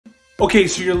Okay,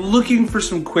 so you're looking for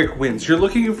some quick wins. You're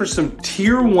looking for some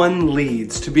tier 1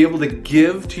 leads to be able to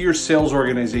give to your sales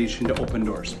organization to open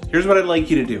doors. Here's what I'd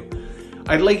like you to do.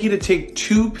 I'd like you to take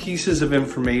 2 pieces of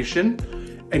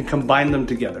information and combine them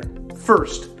together.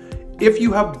 First, if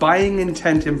you have buying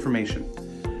intent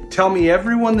information, tell me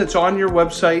everyone that's on your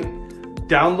website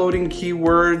downloading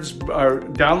keywords or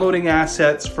downloading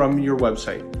assets from your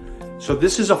website. So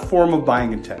this is a form of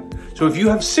buying intent. So if you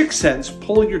have 6 cents,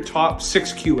 pull your top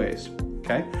 6 QAs,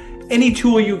 okay? Any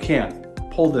tool you can,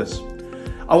 pull this.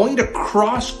 I want you to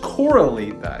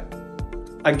cross-correlate that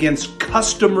against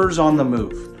customers on the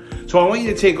move. So I want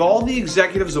you to take all the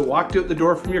executives that walked out the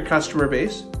door from your customer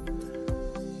base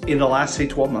in the last, say,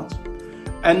 12 months,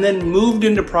 and then moved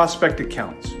into prospect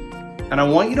accounts. And I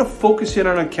want you to focus in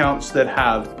on accounts that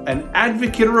have an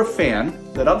advocate or a fan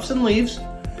that ups and leaves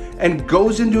and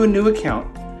goes into a new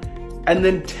account and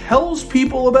then tells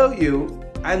people about you,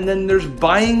 and then there's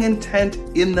buying intent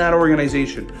in that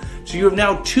organization. So you have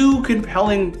now 2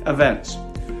 compelling events.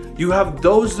 You have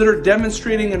those that are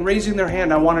demonstrating and raising their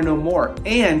hand, I want to know more.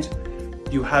 And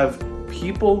you have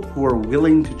people who are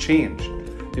willing to change.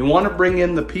 They want to bring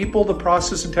in the people, the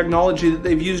process, and technology that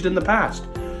they've used in the past.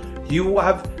 You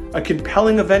have a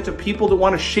compelling event of people that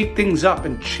want to shake things up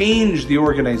and change the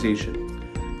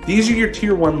organization. These are your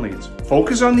tier 1 leads.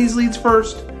 Focus on these leads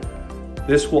first.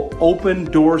 This will open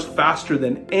doors faster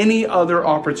than any other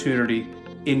opportunity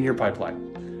in your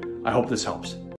pipeline. I hope this helps.